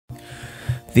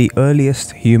The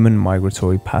earliest human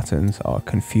migratory patterns are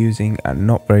confusing and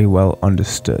not very well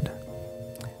understood.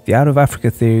 The out of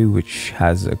Africa theory, which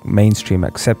has a mainstream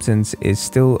acceptance, is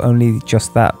still only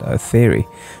just that, a theory.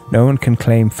 No one can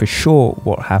claim for sure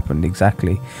what happened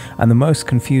exactly, and the most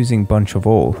confusing bunch of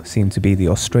all seem to be the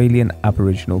Australian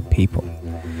Aboriginal people.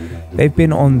 They've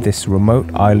been on this remote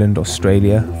island,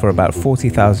 Australia, for about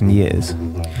 40,000 years.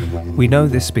 We know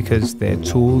this because their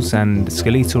tools and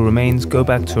skeletal remains go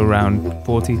back to around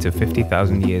 40 to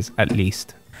 50,000 years at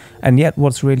least. And yet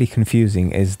what's really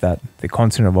confusing is that the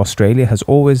continent of Australia has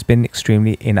always been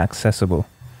extremely inaccessible.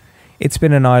 It's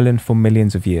been an island for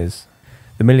millions of years.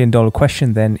 The million-dollar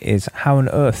question then is how on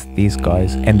earth these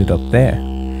guys ended up there.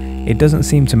 It doesn't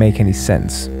seem to make any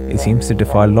sense. It seems to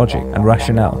defy logic and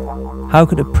rationale. How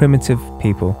could a primitive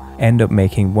people end up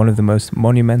making one of the most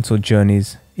monumental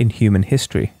journeys in human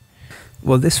history?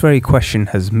 Well, this very question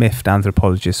has miffed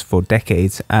anthropologists for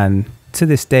decades, and to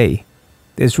this day,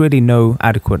 there's really no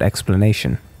adequate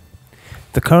explanation.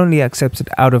 The currently accepted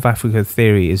out of Africa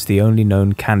theory is the only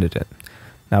known candidate.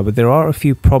 Now, but there are a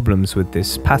few problems with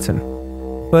this pattern.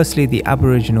 Firstly, the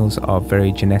Aboriginals are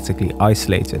very genetically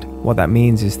isolated. What that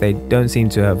means is they don't seem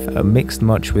to have mixed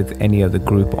much with any other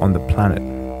group on the planet.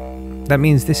 That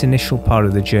means this initial part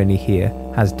of the journey here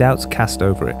has doubts cast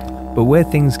over it. But where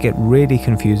things get really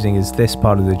confusing is this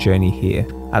part of the journey here.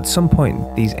 At some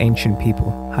point, these ancient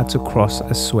people had to cross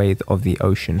a swathe of the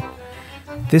ocean.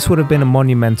 This would have been a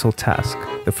monumental task,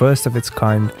 the first of its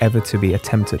kind ever to be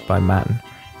attempted by man.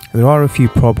 There are a few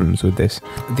problems with this.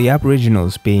 The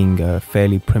Aboriginals, being a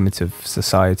fairly primitive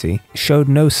society, showed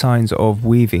no signs of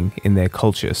weaving in their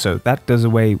culture, so that does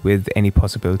away with any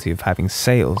possibility of having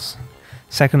sails.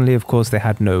 Secondly, of course, they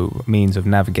had no means of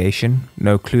navigation,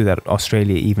 no clue that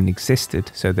Australia even existed,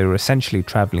 so they were essentially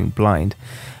travelling blind.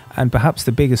 And perhaps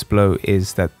the biggest blow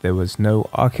is that there was no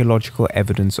archaeological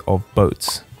evidence of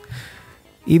boats.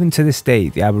 Even to this day,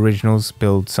 the Aboriginals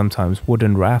build sometimes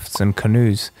wooden rafts and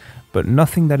canoes, but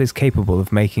nothing that is capable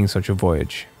of making such a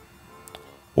voyage.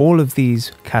 All of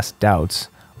these cast doubts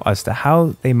as to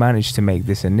how they managed to make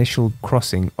this initial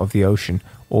crossing of the ocean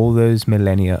all those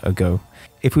millennia ago.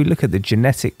 If we look at the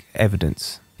genetic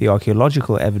evidence, the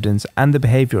archaeological evidence and the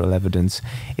behavioral evidence,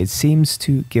 it seems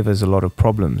to give us a lot of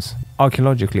problems.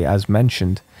 Archaeologically, as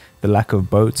mentioned, the lack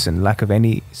of boats and lack of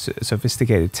any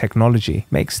sophisticated technology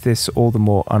makes this all the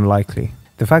more unlikely.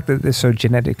 The fact that they're so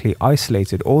genetically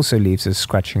isolated also leaves us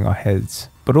scratching our heads.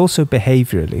 But also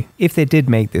behaviourally, if they did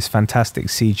make this fantastic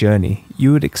sea journey,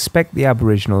 you would expect the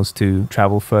Aboriginals to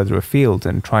travel further afield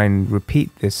and try and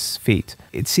repeat this feat.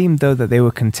 It seemed though that they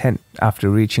were content after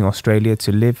reaching Australia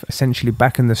to live essentially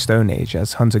back in the Stone Age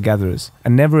as hunter-gatherers,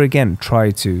 and never again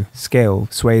try to scale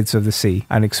swathes of the sea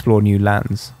and explore new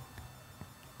lands.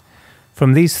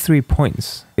 From these 3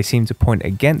 points, they seem to point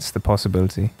against the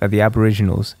possibility that the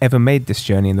Aboriginals ever made this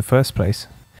journey in the first place.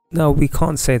 Now, we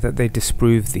can't say that they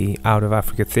disprove the out of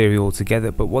Africa theory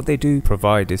altogether, but what they do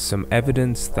provide is some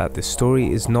evidence that the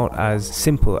story is not as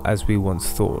simple as we once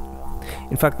thought.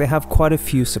 In fact, they have quite a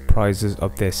few surprises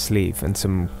up their sleeve and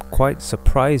some quite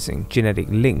surprising genetic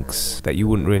links that you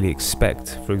wouldn't really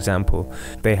expect. For example,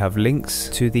 they have links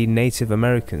to the Native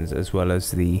Americans as well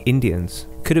as the Indians.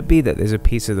 Could it be that there's a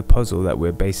piece of the puzzle that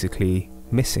we're basically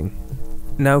missing?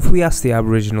 Now, if we ask the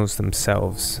Aboriginals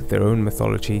themselves, their own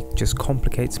mythology just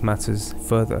complicates matters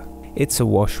further. It's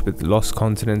awash with lost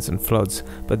continents and floods,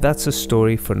 but that's a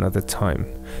story for another time.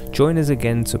 Join us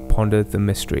again to ponder the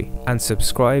mystery, and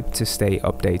subscribe to stay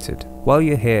updated. While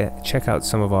you're here, check out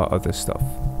some of our other stuff,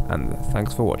 and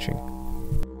thanks for watching.